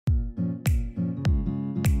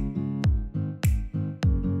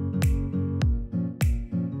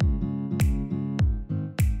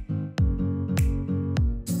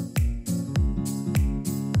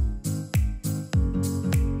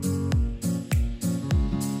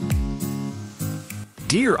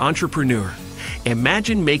Dear entrepreneur,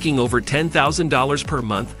 imagine making over $10,000 per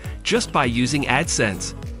month just by using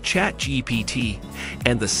AdSense, ChatGPT,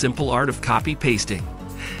 and the simple art of copy pasting.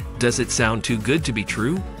 Does it sound too good to be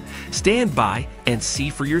true? Stand by and see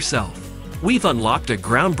for yourself. We've unlocked a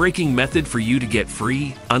groundbreaking method for you to get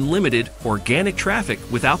free, unlimited, organic traffic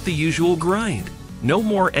without the usual grind. No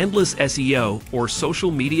more endless SEO or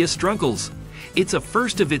social media struggles. It's a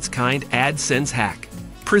first-of-its-kind AdSense hack.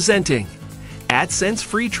 Presenting AdSense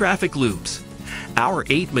Free Traffic Loops. Our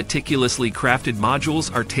 8 meticulously crafted modules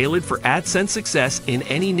are tailored for AdSense success in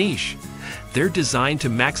any niche. They're designed to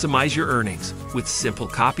maximize your earnings with simple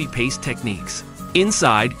copy-paste techniques.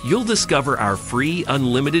 Inside, you'll discover our free,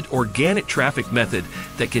 unlimited, organic traffic method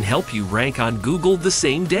that can help you rank on Google the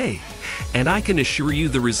same day. And I can assure you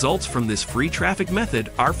the results from this free traffic method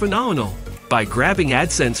are phenomenal. By grabbing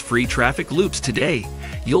AdSense Free Traffic Loops today,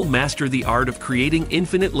 you'll master the art of creating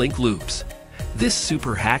infinite link loops. This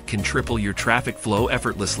super hack can triple your traffic flow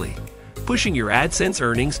effortlessly, pushing your AdSense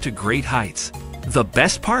earnings to great heights. The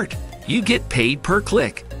best part, you get paid per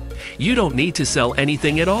click. You don't need to sell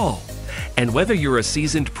anything at all. And whether you're a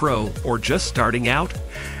seasoned pro or just starting out,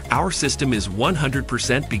 our system is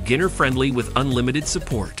 100% beginner-friendly with unlimited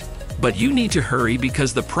support. But you need to hurry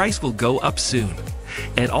because the price will go up soon.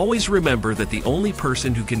 And always remember that the only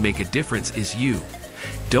person who can make a difference is you.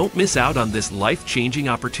 Don't miss out on this life-changing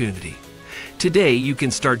opportunity. Today, you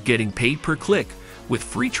can start getting paid per click with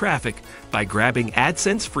free traffic by grabbing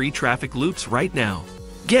AdSense Free Traffic Loops right now.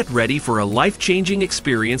 Get ready for a life-changing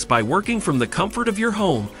experience by working from the comfort of your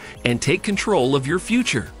home and take control of your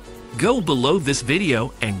future. Go below this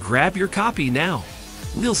video and grab your copy now.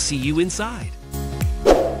 We'll see you inside.